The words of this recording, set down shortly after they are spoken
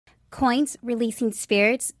Coins releasing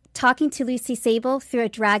spirits, talking to Lucy Sable through a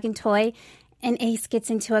dragon toy, and Ace gets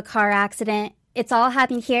into a car accident. It's all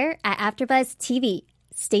happening here at AfterBuzz TV.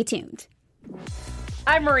 Stay tuned.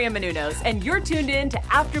 I'm Maria Menounos, and you're tuned in to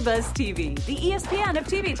AfterBuzz TV, the ESPN of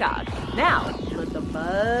TV talk. Now, let the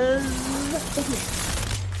buzz begin.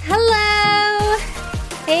 Hello!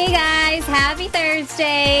 Hey guys, happy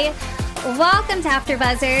Thursday. Welcome to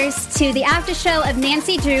AfterBuzzers, to the after show of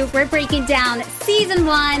Nancy Drew. We're breaking down Season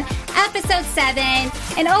 1, Episode 7.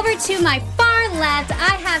 And over to my far left,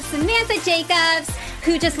 I have Samantha Jacobs,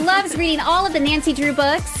 who just loves reading all of the Nancy Drew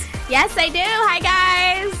books. Yes, I do. Hi,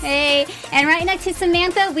 guys. Hey. And right next to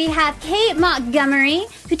Samantha, we have Kate Montgomery,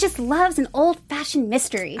 who just loves an old-fashioned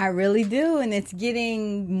mystery. I really do, and it's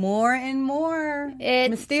getting more and more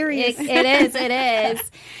mysterious. It is.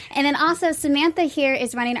 And then also, Samantha here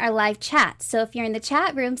is running our live chat. So if you're in the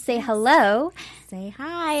chat room, say hello. Say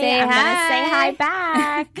hi. I'm going to say hi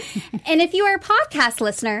back. And if you are a podcast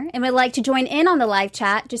listener and would like to join in on the live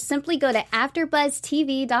chat, just simply go to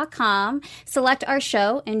AfterBuzzTV.com, select our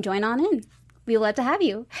show, and join on in. We would love to have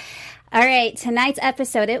you. All right, tonight's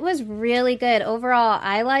episode, it was really good. Overall,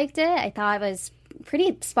 I liked it. I thought it was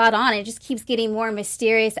pretty spot on. It just keeps getting more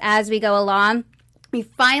mysterious as we go along. We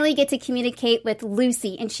finally get to communicate with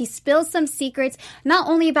Lucy, and she spills some secrets, not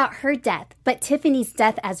only about her death, but Tiffany's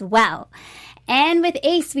death as well. And with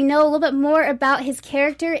Ace, we know a little bit more about his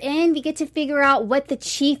character, and we get to figure out what the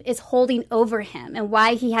chief is holding over him and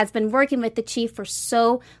why he has been working with the chief for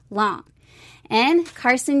so long. And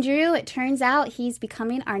Carson Drew, it turns out he's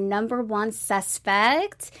becoming our number one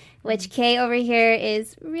suspect, which Kay over here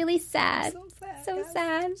is really sad. So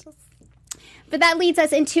sad. But that leads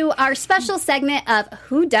us into our special segment of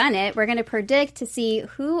Who Done It. We're going to predict to see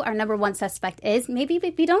who our number one suspect is. Maybe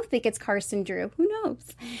we don't think it's Carson Drew. Who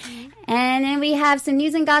knows? Mm-hmm. And then we have some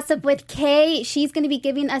news and gossip with Kay. She's going to be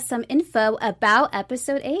giving us some info about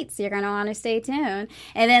Episode 8, so you're going to want to stay tuned.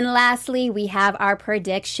 And then lastly, we have our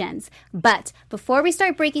predictions. But before we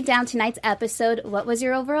start breaking down tonight's episode, what was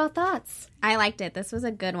your overall thoughts? I liked it. This was a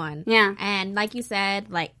good one. Yeah. And like you said,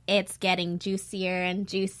 like it's getting juicier and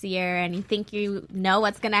juicier, and you think you know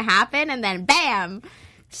what's going to happen, and then bam,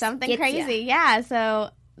 something Gets crazy. ya. Yeah. So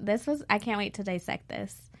I can't wait to dissect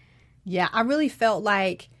this. Yeah, I really felt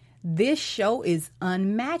like this show is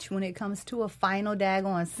unmatched when it comes to a final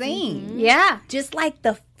daggone scene. Mm-hmm. Yeah. Just like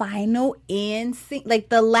the final end scene, like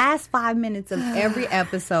the last 5 minutes of every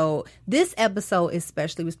episode. This episode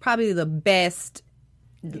especially was probably the best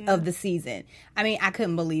of the season. I mean, I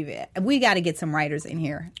couldn't believe it. We got to get some writers in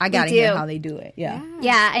here. I got to hear how they do it. Yeah,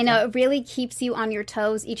 I know. It really keeps you on your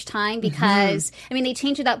toes each time because, I mean, they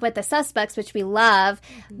change it up with the suspects, which we love,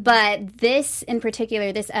 but this in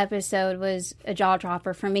particular, this episode was a jaw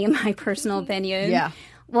dropper for me, in my personal opinion. Yeah.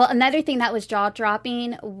 Well, another thing that was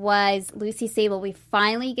jaw-dropping was Lucy Sable. We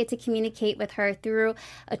finally get to communicate with her through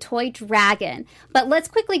a toy dragon. But let's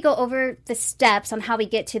quickly go over the steps on how we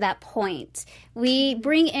get to that point. We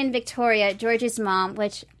bring in Victoria, George's mom,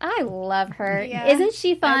 which I love her. Yeah. Isn't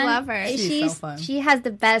she fun? I love her. She's so fun. She has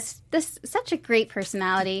the best, such a great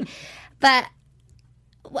personality. But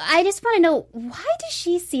I just want to know, why does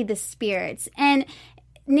she see the spirits? And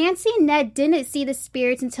Nancy and Ned didn't see the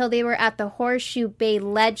spirits until they were at the Horseshoe Bay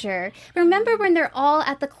Ledger. Remember when they're all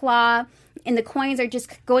at the claw and the coins are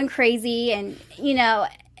just going crazy and, you know,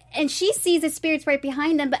 and she sees the spirits right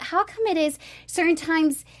behind them. But how come it is certain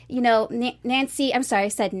times, you know, Nancy, I'm sorry, I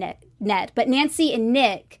said Ned, but Nancy and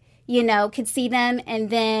Nick, you know, could see them, and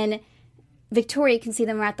then Victoria can see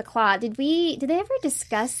them at the claw. Did they ever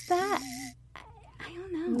discuss that? I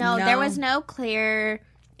don't know. No, there was no clear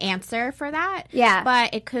answer for that. Yeah.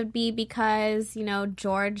 But it could be because, you know,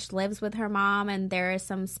 George lives with her mom and there is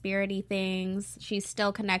some spirity things. She's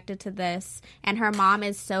still connected to this. And her mom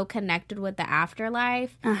is so connected with the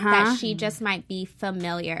afterlife that she just might be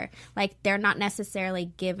familiar. Like, they're not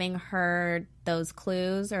necessarily giving her those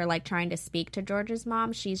clues or, like, trying to speak to George's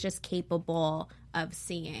mom. She's just capable of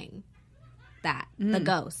seeing that, the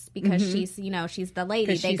ghost, because she's, you know, she's the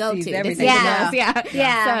lady they go to. Everything.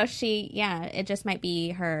 Yeah. So it just might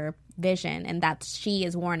be her vision, and she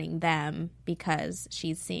is warning them because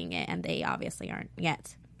she's seeing it, and they obviously aren't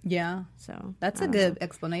yet. Yeah. So that's a good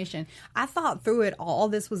explanation. I thought through it all,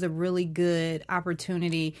 this was a really good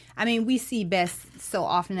opportunity. I mean, we see Bess so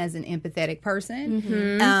often as an empathetic person.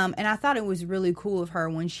 And I thought it was really cool of her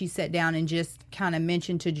when she sat down and just kind of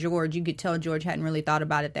mentioned to George. You could tell George hadn't really thought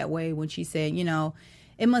about it that way when she said, you know,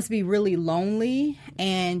 it must be really lonely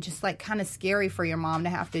and just like kind of scary for your mom to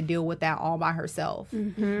have to deal with that all by herself.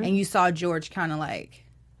 And you saw George kind of like,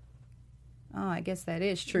 oh, I guess that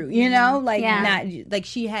is true. You know, like not like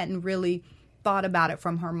she hadn't really thought about it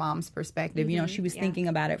from her mom's perspective. You know, she was thinking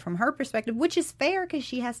about it from her perspective, which is fair because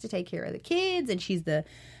she has to take care of the kids and she's the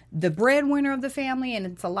breadwinner of the family, and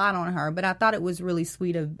it's a lot on her. But I thought it was really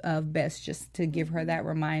sweet of Bess just to give her that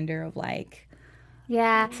reminder of like,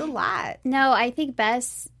 yeah, it's a lot. No, I think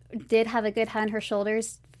Bess did have a good head on her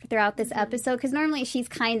shoulders throughout this episode, because normally she's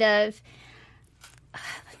kind of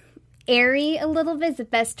airy a little bit is the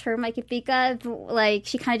best term I could think of. Like,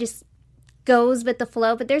 she kind of just goes with the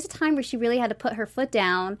flow, but there's a time where she really had to put her foot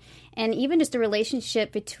down. And even just the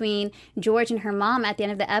relationship between George and her mom at the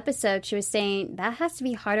end of the episode, she was saying that has to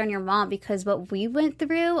be hard on your mom, because what we went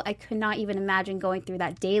through, I could not even imagine going through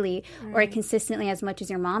that daily or consistently as much as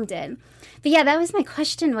your mom did. But yeah, that was my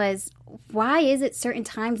question, was why is it certain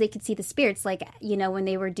times they could see the spirits? Like, you know, when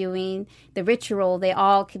they were doing the ritual, they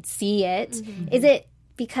all could see it. Is it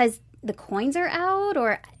because the coins are out,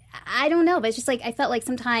 or I don't know, but it's just like I felt like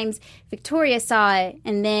sometimes Victoria saw it,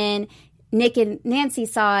 and then Nick and Nancy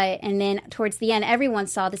saw it, and then towards the end everyone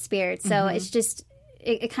saw the spirits. So it's just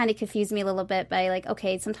it kind of confused me a little bit by like,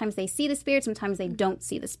 okay, sometimes they see the spirits, sometimes they don't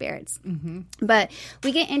see the spirits. But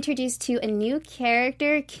we get introduced to a new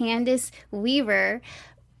character, Candace Weaver.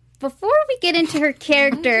 Before we get into her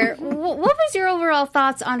character, what was your overall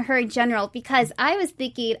thoughts on her in general? Because I was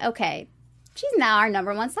thinking, okay, she's now our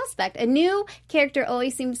number one suspect. A new character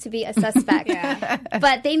always seems to be a suspect.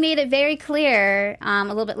 But they made it very clear a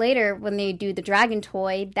little bit later when they do the dragon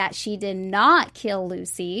toy that she did not kill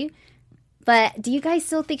Lucy. But do you guys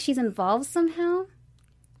still think she's involved somehow?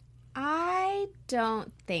 I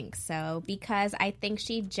don't think so, because I think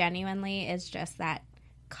she genuinely is just that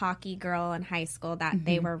cocky girl in high school that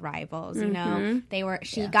they were rivals, you know.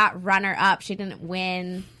 She got runner up. She didn't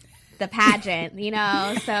win the pageant, you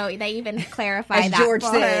know, so they even clarified as that George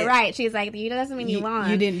for said. her. Right. She's like, you doesn't mean you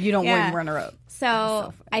won. You don't win runner up.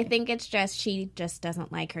 So I think it's just she just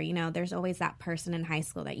doesn't like her. You know, there's always that person in high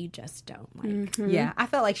school that you just don't like. Yeah, I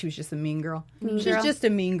felt like she was just a mean girl. She's just a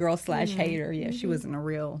mean girl / hater. Yeah, she wasn't a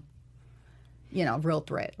real, real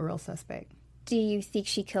threat, a real suspect. Do you think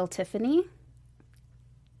she killed Tiffany?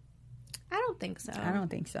 I don't think so. I don't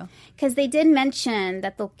think so. Because they did mention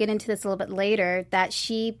that they'll get into this a little bit later, that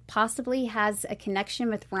she possibly has a connection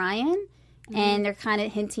with Ryan, and they're kind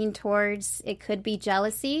of hinting towards it could be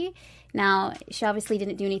jealousy. Now, she obviously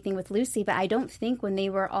didn't do anything with Lucy, but I don't think when they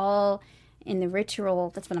were all in the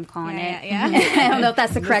ritual, that's what I'm calling it. Yeah. I don't know if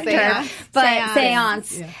that's the correct term, but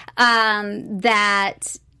seance.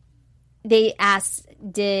 That they asked,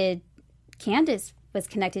 did Candace was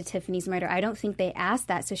connected to Tiffany's murder? I don't think they asked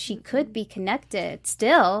that, so she could be connected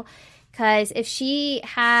still, because if she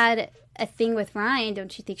had a thing with Ryan,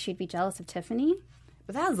 don't you think she'd be jealous of Tiffany?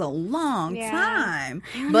 But that was a long time.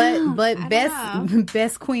 But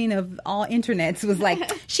best queen of all internets was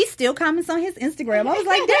like, she still comments on his Instagram. I was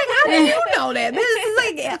like, Dad, how do you know that? This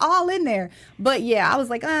is like all in there. But yeah, I was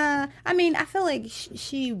like, I mean, I feel like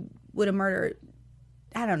she would have murdered.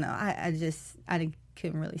 I don't know. I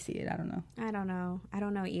couldn't really see it. I don't know. I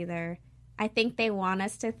don't know either. I think they want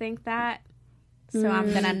us to think that, so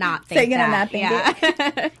I'm gonna not think You're that. Not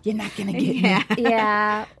think it. You're not gonna get me.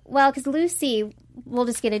 Yeah. Well, because Lucy, we'll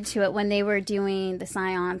just get into it. When they were doing the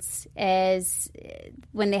seance, is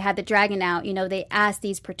when they had the dragon out, they asked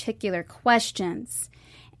these particular questions,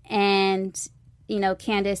 and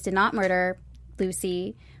Candace did not murder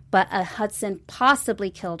Lucy, but Hudson possibly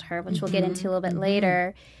killed her, which we'll get into a little bit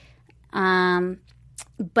later.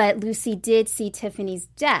 But Lucy did see Tiffany's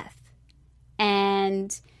death.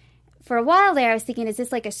 And for a while there, I was thinking, is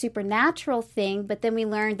this like a supernatural thing? But then we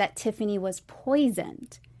learned that Tiffany was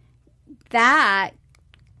poisoned.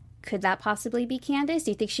 Could that possibly be Candace?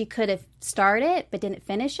 Do you think she could have started but didn't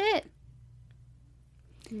finish it?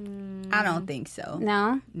 I don't think so.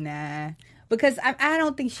 No? Nah. Because I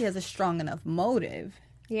don't think she has a strong enough motive.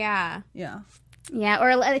 Yeah. Yeah,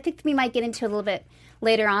 or I think we might get into a little bit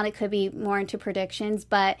later on. It could be more into predictions,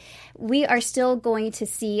 but we are still going to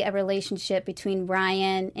see a relationship between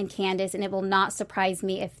Ryan and Candace, and it will not surprise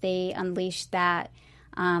me if they unleash that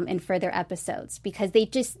in further episodes, because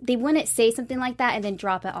they wouldn't say something like that and then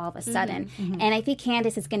drop it all of a sudden. And I think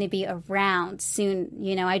Candace is going to be around soon.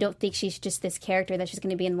 I don't think she's just this character that she's going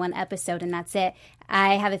to be in one episode and that's it.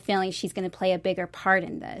 I have a feeling she's going to play a bigger part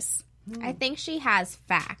in this. I think she has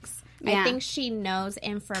facts. Yeah. I think she knows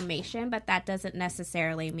information, but that doesn't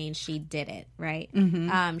necessarily mean she did it, right?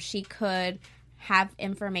 She could have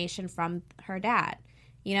information from her dad,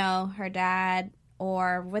 her dad,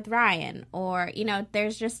 or with Ryan, or,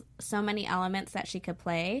 there's just so many elements that she could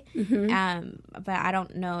play. But I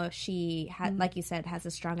don't know if she, like you said, has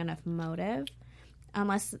a strong enough motive,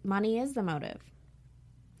 unless money is the motive.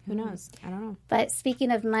 Who knows? I don't know. But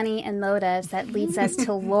speaking of money and motives, that leads us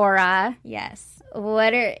to Laura. Yes.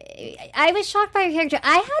 I was shocked by her character.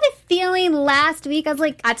 I had a feeling last week. I was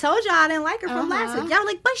like, I told y'all I didn't like her from last week. Y'all were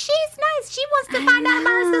like, but she's nice. She wants to find out about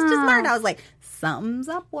her sister's murder. I was like, something's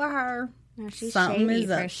up with her. No, she's Something shady is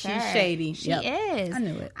up. for sure. She's shady. She Yep. is. I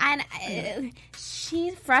knew it. And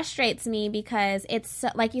she frustrates me because it's,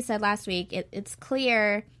 like you said last week, it's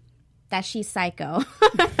clear that she's psycho.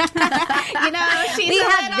 She's we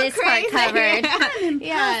have this crazy. part covered.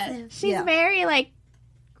 Yeah, she's very like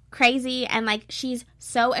crazy, and like she's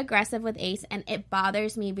so aggressive with Ace, and it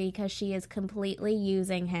bothers me because she is completely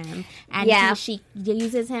using him, and she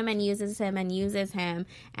uses him and uses him and uses him,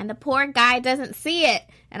 and the poor guy doesn't see it,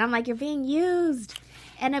 and I'm like, you're being used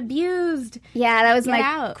and abused. Yeah, that was Get my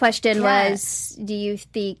out. question Yeah. was, do you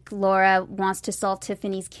think Laura wants to solve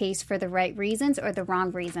Tiffany's case for the right reasons or the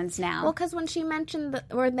wrong reasons now? Well, because when she mentioned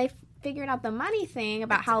or they figured out the money thing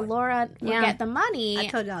about how Laura would get the money. I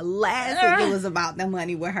told y'all last week it was about the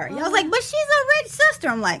money with her. Y'all was like, but she's a rich sister.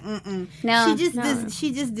 I'm like, No.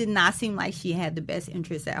 She just did not seem like she had the best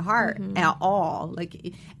interest at heart at all.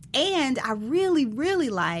 Like, and I really, really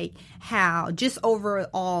like how just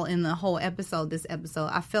overall in the whole episode, this episode,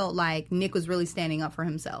 I felt like Nick was really standing up for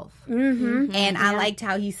himself. Mm-hmm. And I liked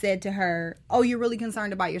how he said to her, oh, you're really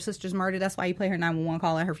concerned about your sister's murder. That's why you play her 911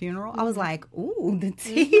 call at her funeral. I was like, ooh, the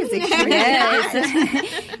tea is extremely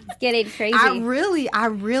It's getting crazy. I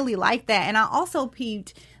really like that. And I also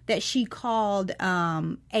peeped that she called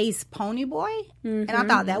Ace Pony Boy. And I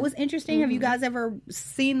thought that was interesting. Have you guys ever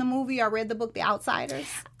seen the movie or read the book The Outsiders?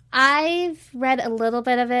 I've read a little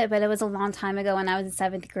bit of it, but it was a long time ago when I was in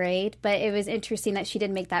 7th grade. But it was interesting that she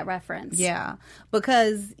did make that reference. Yeah,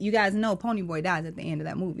 because you guys know Pony Boy dies at the end of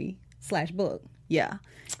that movie / book. Yeah.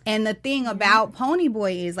 And the thing about Pony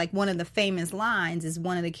Boy is, like, one of the famous lines is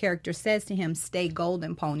one of the characters says to him, stay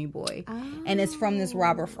golden, Pony Boy. Oh. And it's from this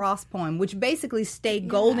Robert Frost poem, which basically stay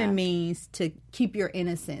golden means to keep your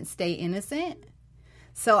innocence, stay innocent.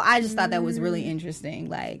 So I just thought that was really interesting.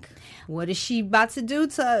 Like, what is she about to do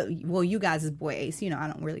to, well, you guys is boy Ace. You know, I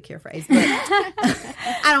don't really care for Ace, but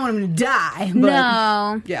I don't want him to die. But,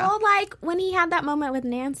 No. Yeah. Well, like when he had that moment with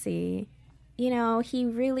Nancy, you know, he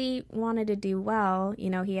really wanted to do well. You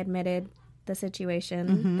know, he admitted the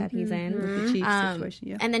situation that he's in. The chief situation,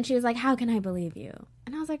 yeah. And then she was like, how can I believe you?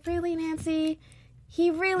 And I was like, really, Nancy? He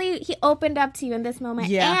opened up to you in this moment,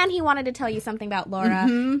 and he wanted to tell you something about Laura.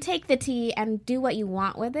 Take the tea and do what you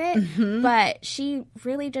want with it. But she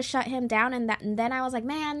really just shut him down, and then I was like,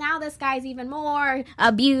 man, now this guy's even more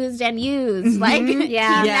abused and used. Like,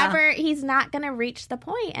 he's not gonna reach the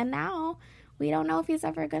point, and now we don't know if he's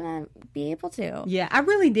ever gonna be able to. Yeah, I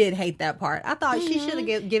really did hate that part. I thought she should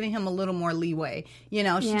have given him a little more leeway. You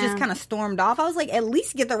know, she just kind of stormed off. I was like, at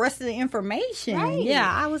least get the rest of the information. Right. Yeah,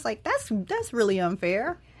 I was like, that's really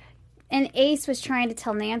unfair. And Ace was trying to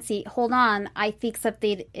tell Nancy, hold on, I think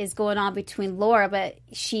something is going on between Laura, but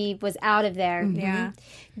she was out of there. Yeah.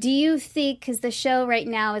 Do you think, because the show right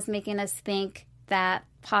now is making us think that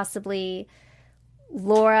possibly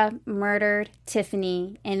Laura murdered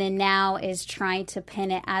Tiffany and then now is trying to pin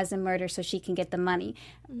it as a murder so she can get the money.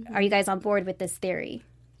 Are you guys on board with this theory?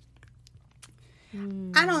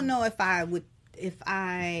 I don't know if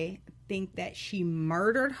I think that she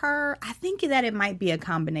murdered her. I think that it might be a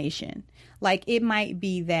combination. Like, it might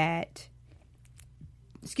be that,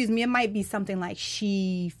 it might be something like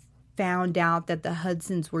she found out that the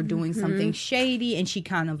Hudsons were doing something shady and she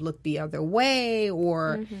kind of looked the other way,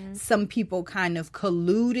 or some people kind of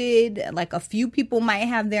colluded. Like, a few people might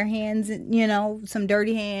have their hands, you know, some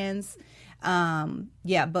dirty hands.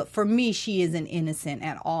 But for me, she isn't innocent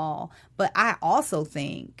at all. But I also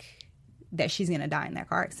think that she's going to die in that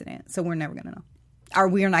car accident. So we're never going to know. Or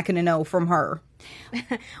we're not going to know from her.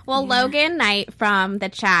 Well, Logan Knight from the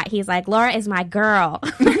chat, he's like, Laura is my girl.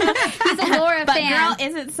 He's a Laura But fan. girl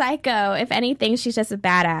isn't psycho. If anything, she's just a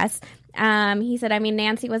badass. He said, I mean,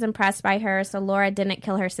 Nancy was impressed by her, so Laura didn't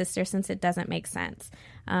kill her sister since it doesn't make sense.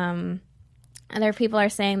 Other people are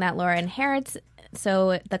saying that Laura inherits,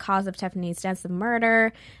 so the cause of Tiffany's death is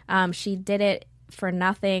murder. She did it for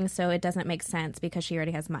nothing, so it doesn't make sense because she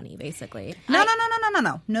already has money, basically. No.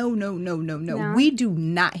 We do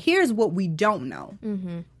not. Here's what we don't know.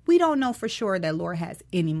 We don't know for sure that Laura has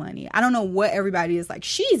any money. I don't know what everybody is like.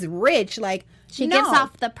 She's rich. Like, She gives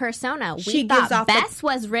off the persona. She thought gives off Bess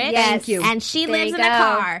was rich, Thank you. and she There lives you in a go.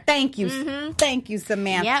 car. Thank you. Thank you,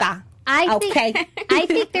 Samantha. Yep. I Okay.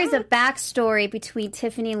 think there's a backstory between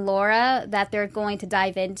Tiffany and Laura that they're going to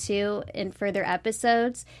dive into in further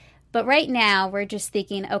episodes. But right now, we're just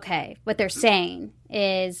thinking, okay, what they're saying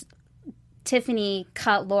is Tiffany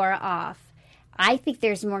cut Laura off. I think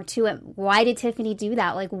there's more to it. Why did Tiffany do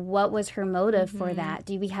that? Like, what was her motive for that?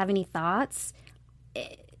 Do we have any thoughts?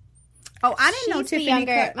 Oh, I didn't know Tiffany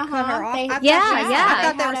cut her off. I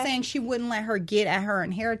thought they were saying she wouldn't let her get at her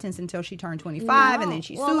inheritance until she turned 25, and then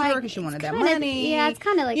she sued her because she wanted that money. Yeah, it's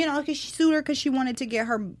kind of like... because she sued her because she wanted to get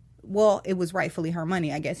her... Well, it was rightfully her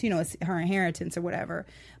money, I guess. It's her inheritance or whatever.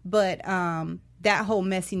 But that whole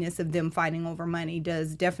messiness of them fighting over money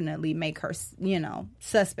does definitely make her,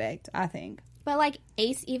 suspect, I think. But, like,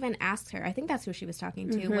 Ace even asked her, I think that's who she was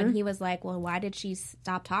talking to, when he was like, well, why did she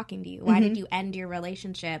stop talking to you? Why did you end your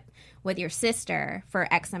relationship with your sister for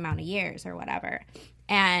X amount of years or whatever?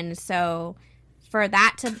 And so for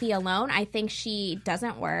that to be alone, I think she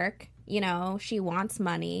doesn't work. She wants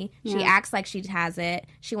money. Yeah. She acts like she has it.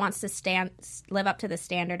 She wants to live up to the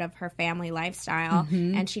standard of her family lifestyle.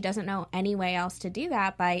 And she doesn't know any way else to do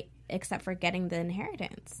that except for getting the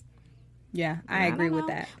inheritance. Yeah, I agree with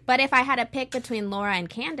that. But if I had to pick between Laura and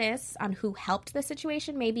Candace on who helped the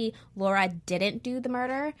situation, maybe Laura didn't do the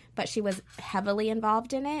murder, but she was heavily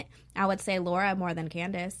involved in it. I would say Laura more than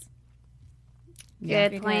Candace.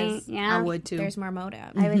 Good point. Yeah, I would too. There's more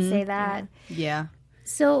motive. I would say that. Yeah.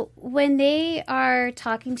 So when they are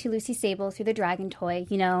talking to Lucy Sable through the dragon toy,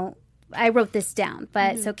 I wrote this down.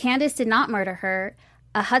 But so Candace did not murder her.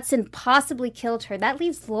 Hudson possibly killed her. That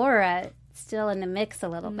leaves Laura still in the mix a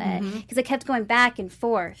little bit because it kept going back and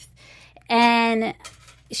forth. And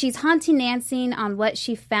she's haunting Nancy on what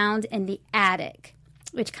she found in the attic,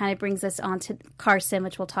 which kind of brings us on to Carson,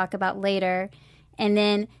 which we'll talk about later. And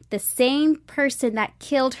then the same person that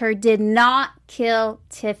killed her did not kill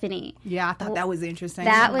Tiffany. Yeah, I thought that was interesting.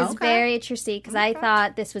 That was very interesting because I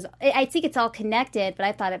thought this was, I think it's all connected, but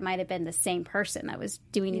I thought it might have been the same person that was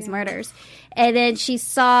doing these murders. And then she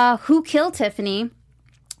saw who killed Tiffany.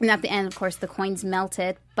 And at the end, of course, the coins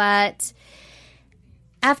melted. But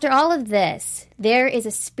after all of this, there is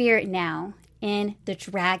a spirit now in the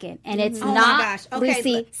dragon. And it's not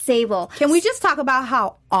Lucy Sable. Can we just talk about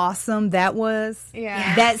how awesome that was?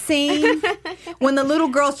 Yeah. That scene when the little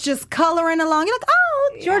girl's just coloring along. You're like,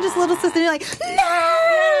 oh, George's little sister. And you're like,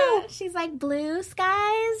 no! She's like, blue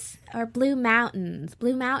skies or blue mountains?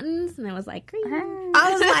 Blue mountains? And it was like, green.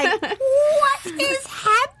 I was like, what is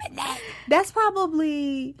happening? That's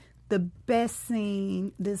probably the best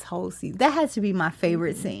scene this whole season. That has to be my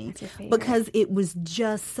favorite scene because it was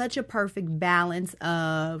just such a perfect balance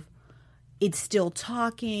of it's still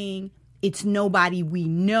talking, it's nobody we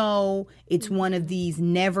know, it's one of these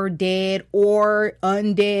never dead or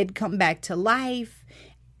undead come back to life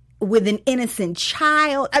with an innocent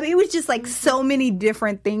child. I mean, it was just like so many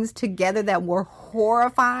different things together that were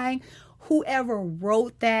horrifying. Whoever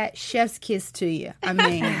wrote that, chef's kiss to you. I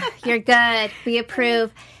mean, you're good. We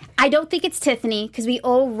approve. I don't think it's Tiffany because we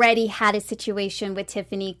already had a situation with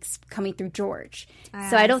Tiffany coming through George.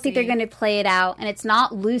 So I don't think they're going to play it out. And it's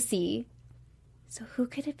not Lucy. So who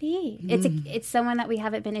could it be? It's someone that we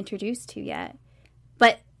haven't been introduced to yet.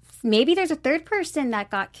 But maybe there's a third person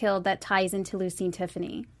that got killed that ties into Lucy and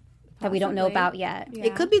Tiffany that we don't know about yet. Yeah.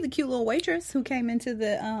 It could be the cute little waitress who came into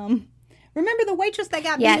the... remember the waitress that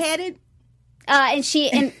got beheaded? And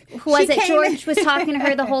who was it? George was talking to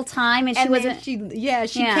her the whole time, and she wasn't. She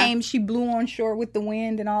came. She blew on shore with the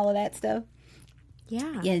wind and all of that stuff.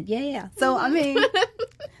 Yeah. So I mean,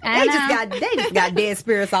 they just got dead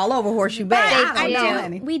spirits all over Horseshoe Bay. I don't know,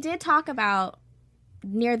 honey. We did talk about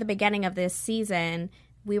near the beginning of this season.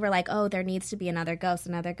 We were like, oh, there needs to be another ghost.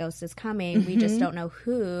 Another ghost is coming. We just don't know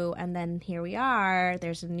who. And then here we are.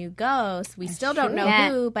 There's a new ghost. We still don't know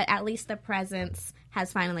who, but at least the presence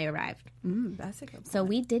has finally arrived. That's a good point. So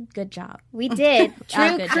we did good job. We did.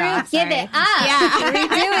 True good crew, job, give sorry. it up. Yeah, we're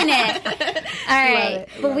doing it. All right.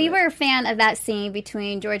 But we were a fan of that scene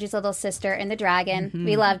between George's little sister and the dragon.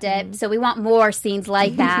 We loved it. So we want more scenes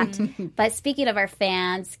like that. But speaking of our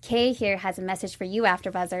fans, Kay here has a message for you,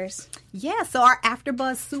 AfterBuzzers. Yeah, so our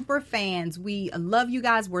AfterBuzz super fans, we love you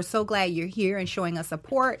guys. We're so glad you're here and showing us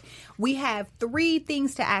support. We have 3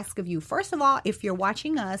 things to ask of you. First of all, if you're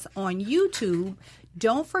watching us on YouTube,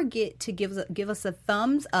 don't forget to give us a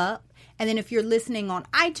thumbs up. And then if you're listening on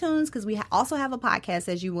iTunes, because we also have a podcast,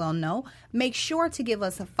 as you well know, make sure to give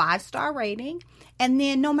us a 5-star rating. And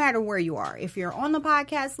then no matter where you are, if you're on the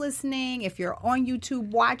podcast listening, if you're on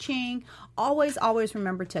YouTube watching, always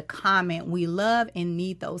remember to comment. We love and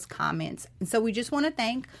need those comments. And so we just want to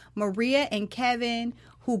thank Maria and Kevin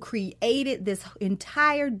who created this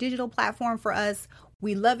entire digital platform for us.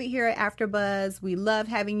 We love it here at AfterBuzz. We love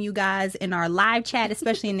having you guys in our live chat,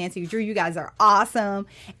 especially in Nancy Drew. You guys are awesome.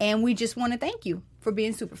 And we just want to thank you for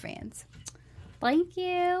being super fans. Thank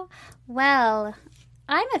you. Well,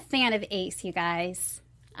 I'm a fan of Ace, you guys.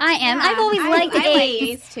 I am. I've always liked I like Ace.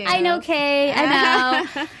 Ace, too. I know Kay. I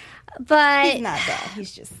know. But He's not bad.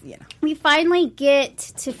 He's just, we finally get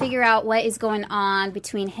to figure out what is going on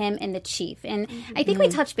between him and the chief. And I think we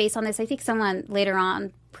touched base on this. I think someone later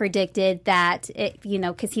on predicted that,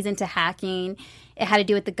 because he's into hacking, it had to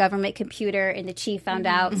do with the government computer, and the chief found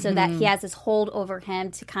out, so that he has this hold over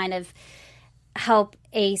him to kind of help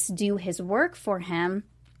Ace do his work for him.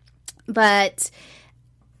 But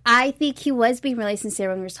I think he was being really sincere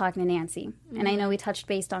when we were talking to Nancy. And I know we touched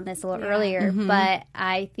base on this a little earlier, but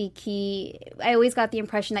I think I always got the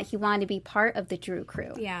impression that he wanted to be part of the Drew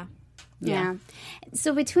crew. Yeah.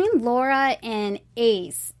 So between Laura and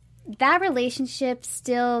Ace, that relationship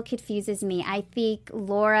still confuses me. I think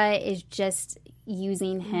Laura is just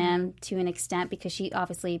using him to an extent because she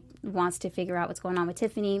obviously wants to figure out what's going on with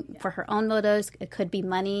Tiffany for her own motives. It could be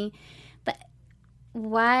money. But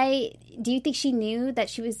why do you think she knew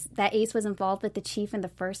that Ace was involved with the chief in the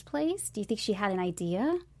first place? Do you think she had an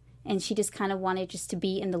idea and she just kind of wanted just to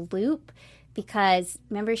be in the loop? Because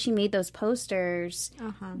remember, she made those posters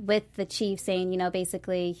with the chief saying,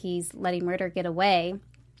 basically he's letting murder get away.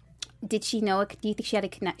 Did she know? Do you think she had a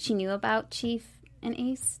connect? She knew about Chief and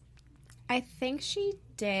Ace? I think she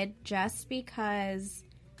did, just because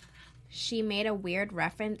she made a weird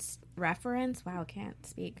reference. Wow, can't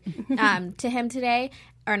speak. To him today,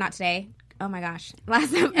 or not today. Oh my gosh,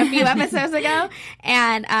 a few episodes ago,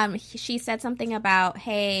 and she said something about,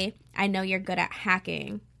 "Hey, I know you're good at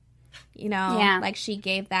hacking." Like she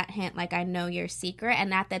gave that hint, like, I know your secret.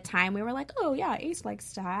 And at the time we were like, oh yeah, Ace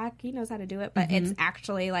likes to hack, he knows how to do it, but it's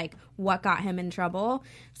actually like what got him in trouble.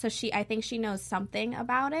 So I think she knows something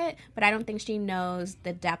about it, but I don't think she knows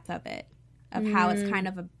the depth of it, of how it's kind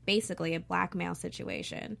of basically a blackmail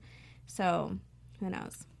situation. So who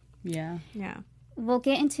knows? Yeah. We'll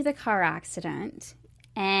get into the car accident,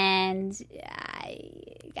 and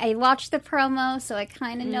I watched the promo, so I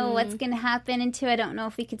kind of know what's going to happen into it. I don't know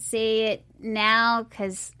if we could say it now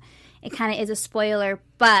because it kind of is a spoiler,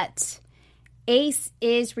 but Ace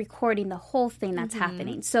is recording the whole thing that's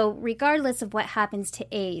happening. So regardless of what happens to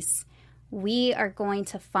Ace, we are going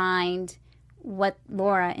to find what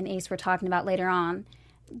Laura and Ace were talking about later on.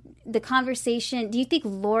 The conversation, do you think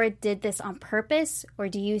Laura did this on purpose, or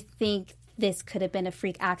do you think this could have been a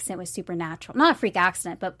freak accident with supernatural? Not a freak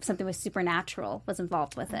accident, but something with supernatural was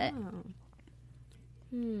involved with it.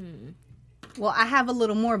 Well, I have a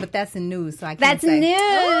little more, but that's in news, so I can't say. That's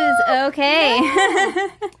news! Okay.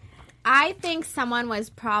 I think someone was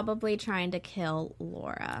probably trying to kill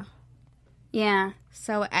Laura. Yeah.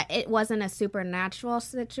 So it wasn't a supernatural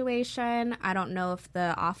situation. I don't know if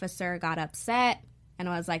the officer got upset and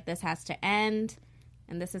was like, this has to end,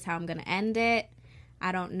 and this is how I'm going to end it.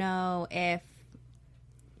 I don't know if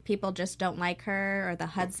people just don't like her, or the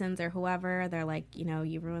Hudsons or whoever. They're like,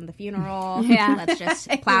 you ruined the funeral. Let's just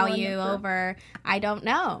plow you over. I don't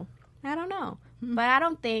know. But I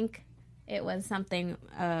don't think it was something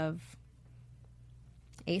of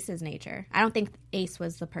Ace's nature. I don't think Ace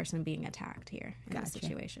was the person being attacked here in this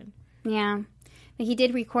situation. Yeah. But he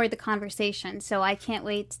did record the conversation, so I can't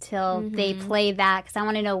wait till they play that, because I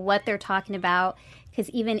want to know what they're talking about. Because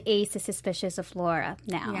even Ace is suspicious of Laura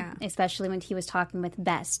now, especially when he was talking with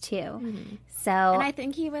Bess, too. So, and I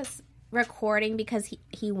think he was recording because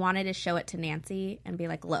he wanted to show it to Nancy and be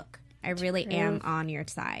like, look, I really am on your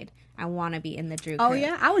side. I want to be in the Drew crew. Oh,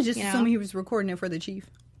 yeah? I was just assuming he was recording it for the chief.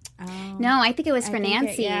 Oh. No, I think it was for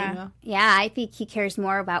Nancy. I think he cares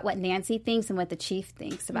more about what Nancy thinks and what the chief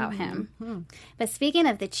thinks about him. But speaking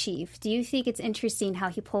of the chief, do you think it's interesting how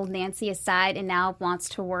he pulled Nancy aside and now wants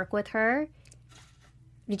to work with her?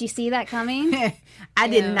 Did you see that coming? I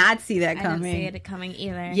did not see that coming. I didn't see it coming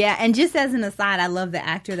either. Yeah, and just as an aside, I love the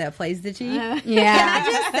actor that plays the chief. Yeah. Can I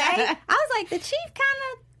just say, I was like, the chief kind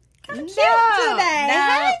of cute today.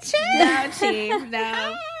 No, Chief,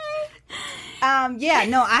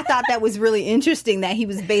 no. I thought that was really interesting that he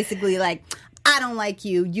was basically like, I don't like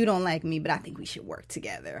you, you don't like me, but I think we should work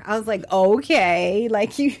together. I was like, okay,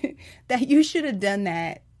 like you should have done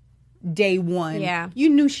that day one. Yeah. You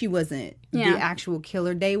knew she wasn't the actual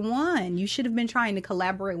killer day one. You should have been trying to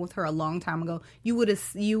collaborate with her a long time ago. You would have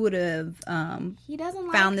he doesn't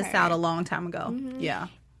like found this her. out a long time ago. Yeah.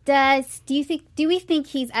 Do we think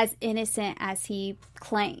he's as innocent as he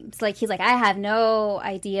claims? Like, he's like, I have no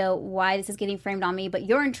idea why this is getting framed on me, but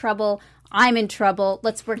you're in trouble, I'm in trouble,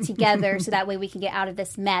 let's work together so that way we can get out of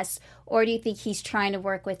this mess. Or do you think he's trying to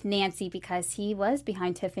work with Nancy because he was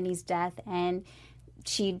behind Tiffany's death, and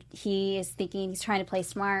he is thinking he's trying to play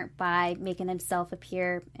smart by making himself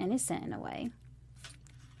appear innocent in a way?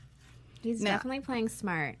 He's definitely playing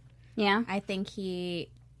smart. Yeah. I think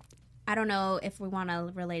I don't know if we want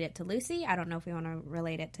to relate it to Lucy. I don't know if we want to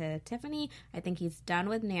relate it to Tiffany. I think he's done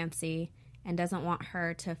with Nancy and doesn't want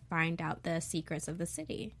her to find out the secrets of the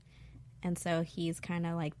city. And so he's kind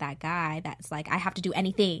of like that guy that's like, I have to do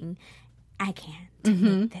anything I can to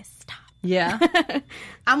make this stop. Yeah.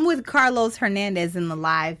 I'm with Carlos Hernandez in the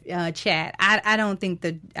live chat. I don't think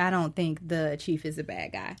the chief is a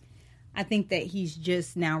bad guy. I think that he's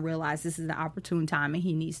just now realized this is an opportune time and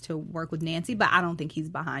he needs to work with Nancy, but I don't think he's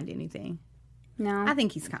behind anything. No. I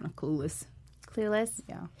think he's kind of clueless. Clueless?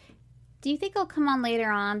 Yeah. Do you think it'll come on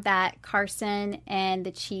later on that Carson and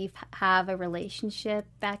the chief have a relationship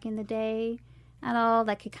back in the day at all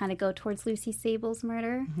that could kind of go towards Lucy Sable's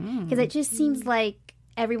murder? Because it just seems like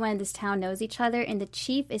everyone in this town knows each other, and the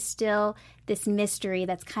chief is still this mystery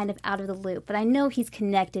that's kind of out of the loop. But I know he's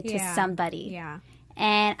connected to somebody. Yeah.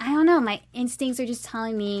 And I don't know, my instincts are just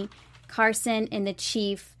telling me Carson and the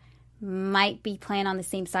chief might be playing on the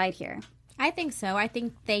same side here. I think so. I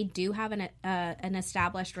think they do have an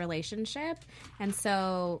established relationship. And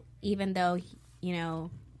so even though, you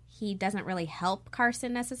know, he doesn't really help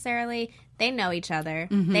Carson necessarily, they know each other.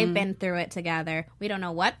 They've been through it together. We don't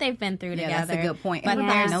know what they've been through together. That's a good point. But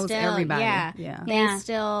Everybody knows still, everybody. Yeah. They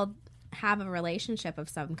still have a relationship of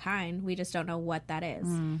some kind. We just don't know what that is.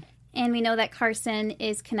 And we know that Carson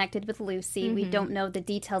is connected with Lucy. We don't know the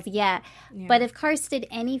details yet. Yeah. But if Carson did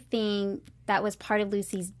anything that was part of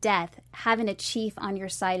Lucy's death, having a chief on your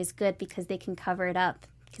side is good because they can cover it up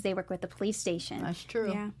because they work with the police station. That's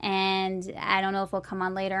true. Yeah. And I don't know if we'll come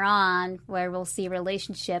on later on where we'll see a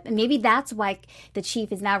relationship. And maybe that's why the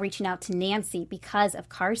chief is now reaching out to Nancy because of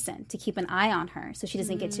Carson, to keep an eye on her so she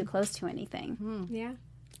doesn't get too close to anything. Yeah.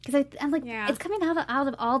 Because I'm like, it's coming out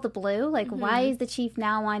of all the blue. Like, why is the chief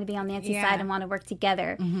now wanting to be on Nancy's side and want to work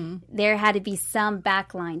together? There had to be some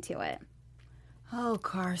backline to it. Oh,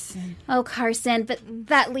 Carson. Oh, Carson. But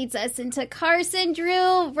that leads us into Carson,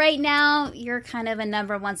 Drew. Right now, you're kind of a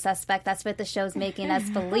number one suspect. That's what the show's making us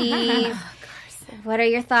believe. What are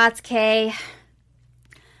your thoughts, Kay?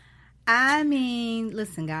 I mean,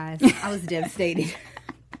 listen, guys. I was devastated.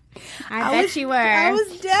 I bet you were. I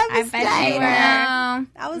was devastated. I bet you were.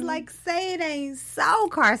 I was like, say it ain't so.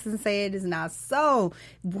 Carson, say it is not so.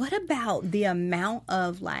 What about the amount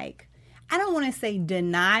of, like, I don't want to say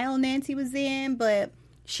denial Nancy was in, but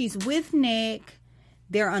she's with Nick.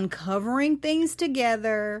 They're uncovering things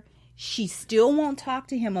together. She still won't talk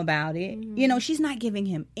to him about it. You know, she's not giving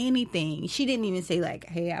him anything. She didn't even say, like,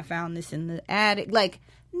 hey, I found this in the attic. Like,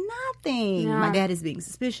 nothing. No. My dad is being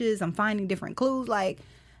suspicious. I'm finding different clues. Like,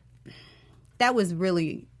 that was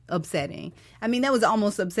really upsetting. I mean, that was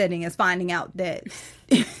almost upsetting as finding out that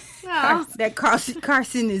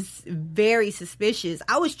Carson is very suspicious.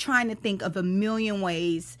 I was trying to think of a million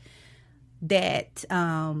ways that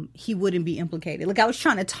he wouldn't be implicated. Like, I was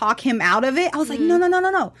trying to talk him out of it. I was like,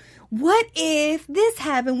 no. What if this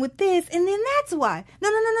happened with this, and then that's why?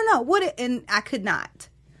 No. What if, and I could not.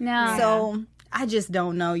 No. So, I just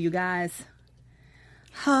don't know, you guys.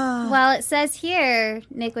 Well, it says here,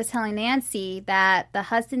 Nick was telling Nancy that the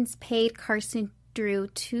Hudsons paid Carson Drew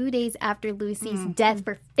 2 days after Lucy's death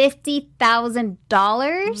for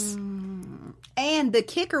 $50,000. And the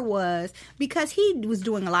kicker was, because he was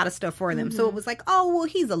doing a lot of stuff for them, so it was like, oh, well,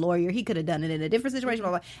 he's a lawyer. He could have done it in a different situation.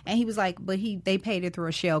 Blah, blah. And he was like, but they paid it through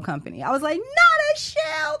a shell company. I was like, not a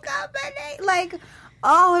shell company. Like,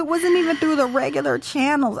 oh, it wasn't even through the regular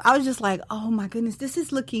channels. I was just like, oh, my goodness, this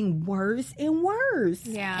is looking worse and worse.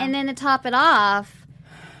 Yeah. And then to top it off,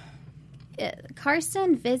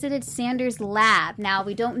 Carson visited Sanders' lab. Now,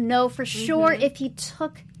 we don't know for sure if he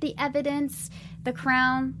took the evidence, the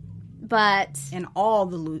crown, but... And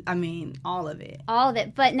all of it. All of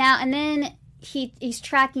it. But now, and then he's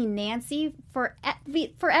tracking Nancy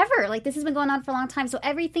forever. Like, this has been going on for a long time. So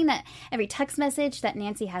every text message that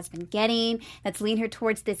Nancy has been getting that's leading her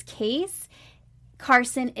towards this case,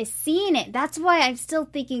 Carson is seeing it. That's why I'm still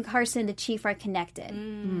thinking Carson and the chief are connected.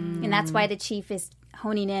 And that's why the chief is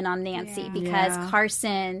honing in on Nancy, because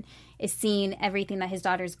Carson is seeing everything that his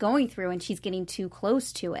daughter's going through and she's getting too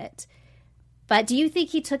close to it. But do you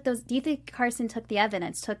think Carson took the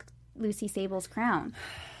evidence, took Lucy Sable's crown?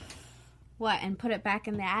 What, and put it back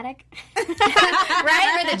in the attic? Right?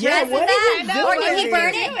 Where the dress is at? Or did he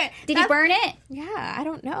burn it? Did he burn it? Yeah, I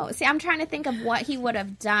don't know. See, I'm trying to think of what he would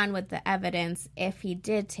have done with the evidence if he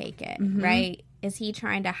did take it, right? Is he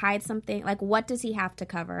trying to hide something? Like, what does he have to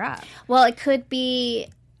cover up? Well, it could be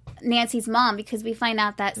Nancy's mom, because we find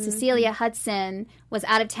out that Cecilia Hudson was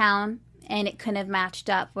out of town and it couldn't have matched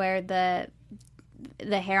up where the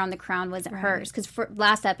the hair on the crown wasn't hers. Because for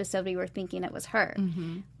last episode, we were thinking it was her.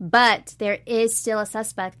 But there is still a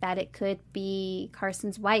suspect that it could be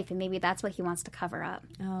Carson's wife, and maybe that's what he wants to cover up.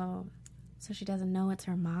 Oh, so she doesn't know it's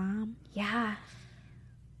her mom? Yeah.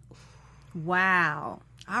 Wow.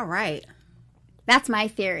 All right. That's my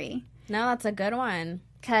theory. No, that's a good one.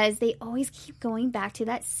 Because they always keep going back to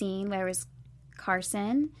that scene where it was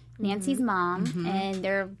Carson, Nancy's mom, and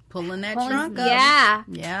they're Pulling that trunk up. Yeah.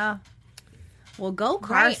 Yeah. Well, go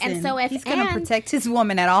Carson. Right, and so if he's going to Anne- protect his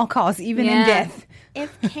woman at all costs, even in death.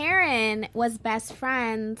 If Karen was best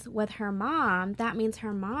friends with her mom, that means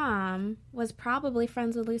her mom was probably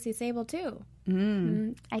friends with Lucy Sable too.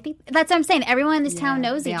 I think that's what I'm saying. Everyone in this town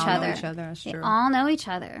knows they each all other. know each other. That's They true. all know each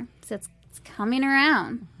other. So it's coming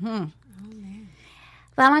around.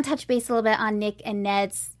 But I want to touch base a little bit on Nick and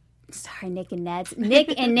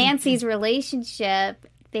Nancy's relationship.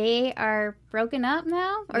 They are broken up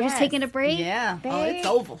now? Or just taking a break? Yeah. Oh, it's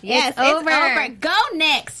over. Yes, it's over. Go,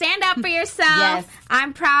 Nick. Stand up for yourself. Yes.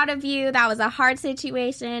 I'm proud of you. That was a hard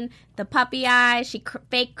situation. The puppy eye. She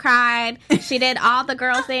fake cried. She did all the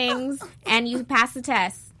girl things, and you passed the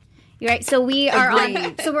test. You're right. So we are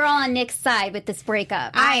Agreed. so we're all on Nick's side with this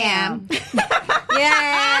breakup. I am.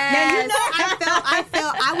 Yes.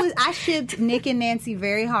 Now, you know, I shipped Nick and Nancy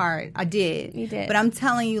very hard. I did. You did. But I'm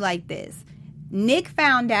telling you like this. Nick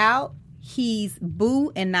found out he's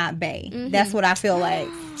Boo and not Bae. That's what I feel like.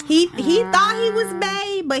 He thought he was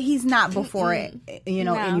Bae, but he's not before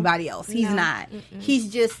anybody else. He's not. He's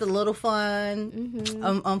just a little fun,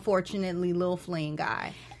 unfortunately, little fleeing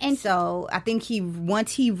guy. And so I think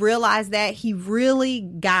once he realized that, he really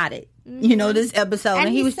got it. This episode, and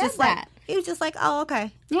he was said just that. like, oh,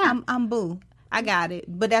 okay, Yeah. I'm Boo. I got it,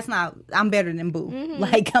 but that's not. I'm better than Boo.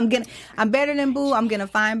 Like I'm better than Boo. I'm gonna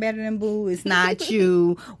find better than Boo. It's not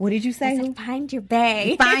you. What did you say? Find your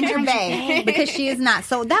bae. Find your bae, because she is not.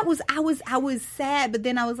 So that was I was sad, but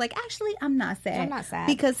then I was like, actually, I'm not sad. I'm not sad.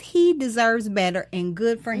 because he deserves better, and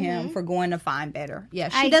good for him for going to find better. Yeah,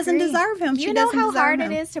 she I doesn't agree. deserve him. You She know doesn't how deserve hard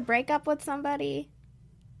him. it is to break up with somebody?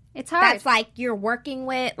 It's hard. That's like you're working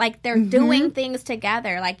with, like they're doing things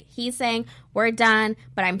together. Like he's saying, we're done,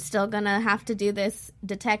 but I'm still going to have to do this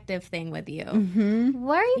detective thing with you.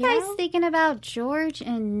 What are you guys know? thinking about George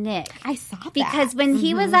and Nick? I saw that. Because when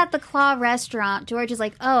he was at the Claw restaurant, George is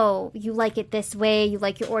like, oh, you like it this way, you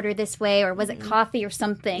like your order this way, or was it coffee or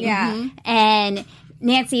something? Yeah. And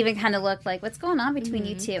Nancy even kind of looked like, what's going on between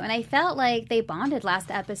you two? And I felt like they bonded last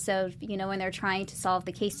episode, when they're trying to solve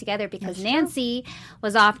the case together, because Nancy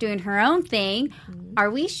was off doing her own thing. Are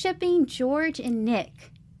we shipping George and Nick?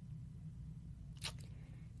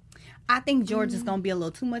 I think George is gonna be a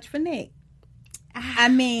little too much for Nick. I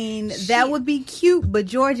mean, that would be cute, but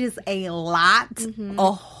George is a lot,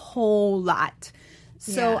 a whole lot.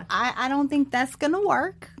 So Yeah. I don't think that's gonna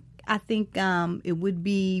work. I think it would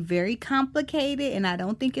be very complicated, and I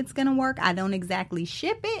don't think it's gonna work. I don't exactly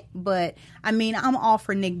ship it, but I mean, I'm all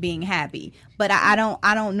for Nick being happy, but I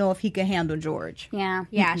don't know if he can handle George. Yeah.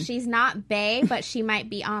 Yeah, she's not bae, but she might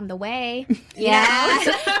be on the way. Yeah.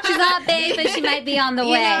 She's not babe, but she might be on the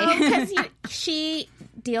way. Because she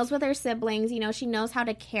deals with her siblings. She knows how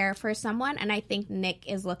to care for someone. And I think Nick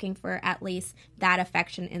is looking for at least that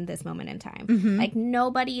affection in this moment in time. Like,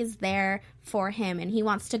 nobody is there for him. And he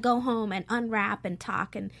wants to go home and unwrap and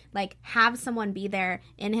talk and, like, have someone be there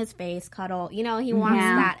in his face, cuddle. He wants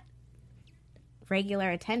Yeah. that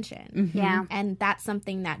regular attention. Yeah. And that's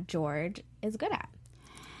something that George is good at.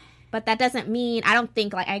 But that doesn't mean, I don't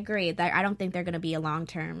think, like, I agree, that I don't think they're going to be a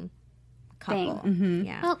long-term couple.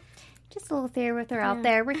 Yeah. Well, just a little theory with her out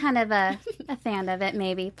there. We're kind of a fan of it,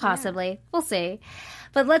 maybe, possibly. We'll see.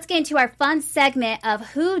 But let's get into our fun segment of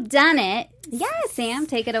Who Done It. Yes. Sam,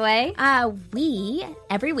 take it away. We,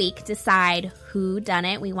 every week, decide who done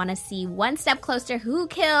it. We want to see one step closer who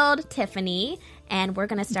killed Tiffany. And we're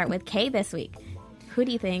going to start with Kay this week. Who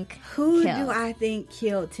do you think Who killed? do I think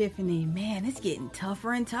killed Tiffany? Man, it's getting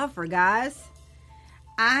tougher and tougher, guys.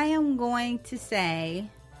 I am going to say,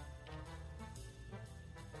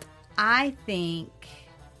 I think,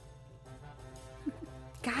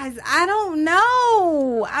 guys, I don't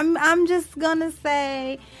know. I'm just gonna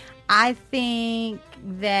say, I think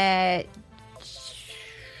that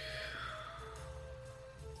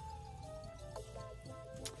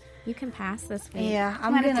You can pass this week. yeah,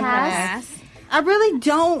 I'm Wanna gonna pass? pass. I really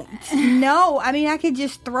don't know. I mean, I could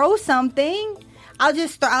just throw something. I'll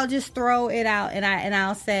just throw it out, and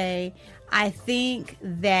I'll say, I think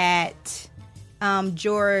that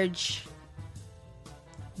George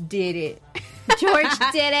did it. George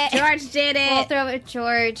did it. George did We'll it. throw it at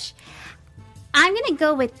George. I'm going to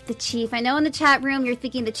go with the Chief. I know in the chat room you're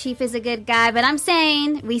thinking the Chief is a good guy, but I'm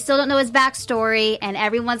saying we still don't know his backstory, and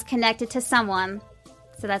everyone's connected to someone.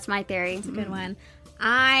 So that's my theory. It's a good one.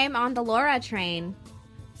 I'm on the Laura train.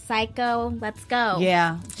 Psycho, let's go.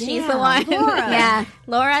 Yeah. She's the one. Laura. Yeah.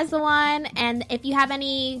 Laura's the one. And if you have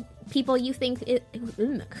any people you think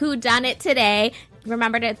who done it today,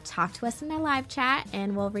 remember to talk to us in the live chat,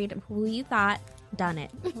 and we'll read who you thought done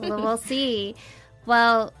it. Well, we'll see.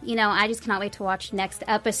 Well, I just cannot wait to watch next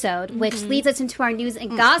episode, which leads us into our news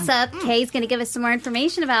and gossip. Kay's going to give us some more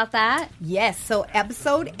information about that. Yes, so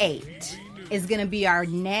episode 8 is going to be our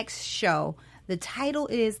next show. The title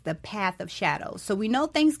is The Path of Shadows. So we know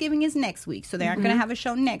Thanksgiving is next week, so they aren't going to have a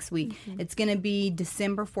show next week. It's going to be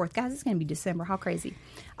December 4th. Guys, it's going to be December. How crazy.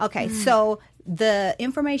 Okay, so the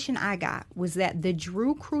information I got was that the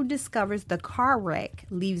Drew crew discovers the car wreck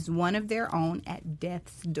leaves one of their own at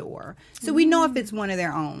death's door. So we know if it's one of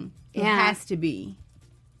their own, it has to be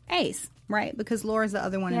Ace, right? Because Laura's the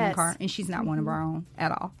other one in the car, and she's not one of our own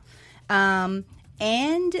at all.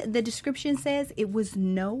 And the description says it was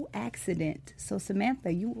no accident. So,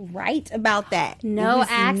 Samantha, you were right about that. No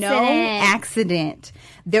accident. No accident.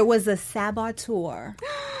 There was a saboteur.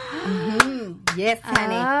 Yes,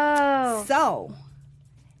 honey. Oh. So,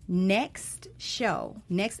 next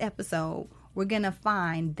episode, we're going to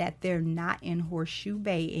find that they're not in Horseshoe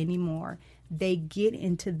Bay anymore. They get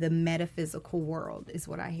into the metaphysical world, is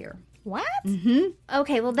what I hear. What?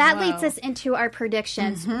 Okay, well, that leads us into our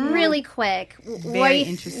predictions really quick. Very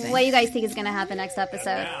interesting. What do you guys think is going to happen next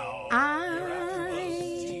episode? I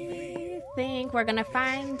think we're going to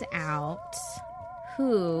find out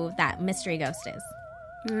who that mystery ghost is.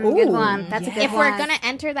 Good one. That's a good If one. we're going to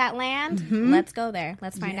enter that land, let's go there.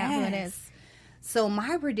 Let's find out who it is. So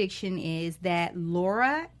my prediction is that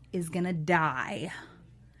Laura is going to die.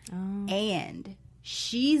 And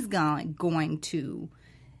she's going to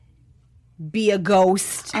be a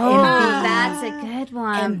ghost. That's a good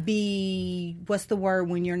one. And be, what's the word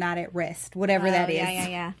when you're not at rest? Whatever that is.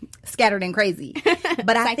 Yeah. Scattered and crazy.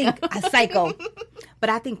 But I think, a psycho. But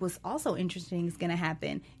I think what's also interesting is going to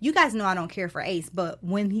happen. You guys know I don't care for Ace, but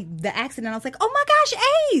when the accident, I was like, oh my gosh,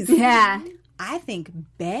 Ace. Yeah. I think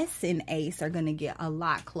Bess and Ace are going to get a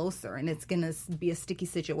lot closer, and it's going to be a sticky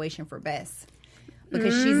situation for Bess.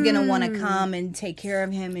 Because she's going to want to come and take care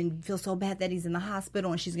of him and feel so bad that he's in the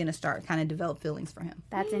hospital, and she's going to start kind of develop feelings for him.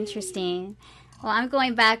 That's interesting. Well, I'm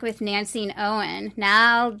going back with Nancy and Owen.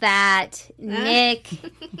 Now that Nick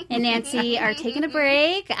and Nancy are taking a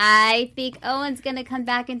break, I think Owen's going to come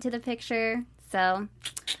back into the picture. So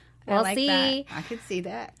we'll see. That. I could see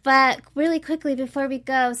that. But really quickly before we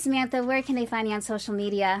go, Samantha, where can they find you on social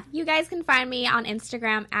media? You guys can find me on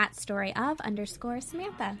Instagram at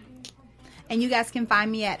storyof_Samantha. And you guys can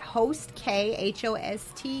find me at host,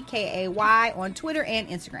 KHOSTKAY, on Twitter and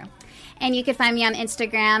Instagram. And you can find me on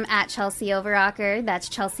Instagram at Chelsea Overrocker. That's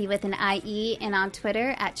Chelsea with an IE. And on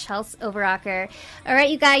Twitter at Chelsea Overrocker. All right,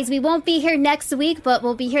 you guys, we won't be here next week, but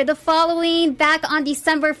we'll be here the following, back on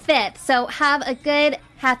December 5th. So have a good,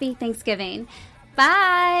 happy Thanksgiving.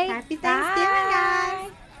 Bye. Happy Thanksgiving,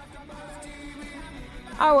 guys.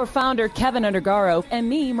 Our founder, Kevin Undergaro, and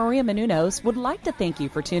me, Maria Menounos, would like to thank you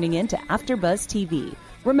for tuning in to AfterBuzz TV.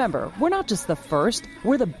 Remember, we're not just the first,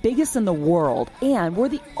 we're the biggest in the world, and we're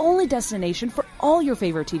the only destination for all your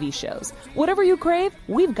favorite TV shows. Whatever you crave,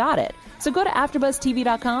 we've got it. So go to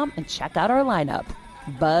AfterBuzzTV.com and check out our lineup.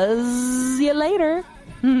 Buzz you later.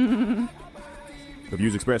 The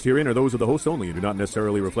views expressed herein are those of the hosts only and do not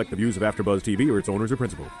necessarily reflect the views of AfterBuzz TV or its owners or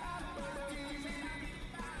principals.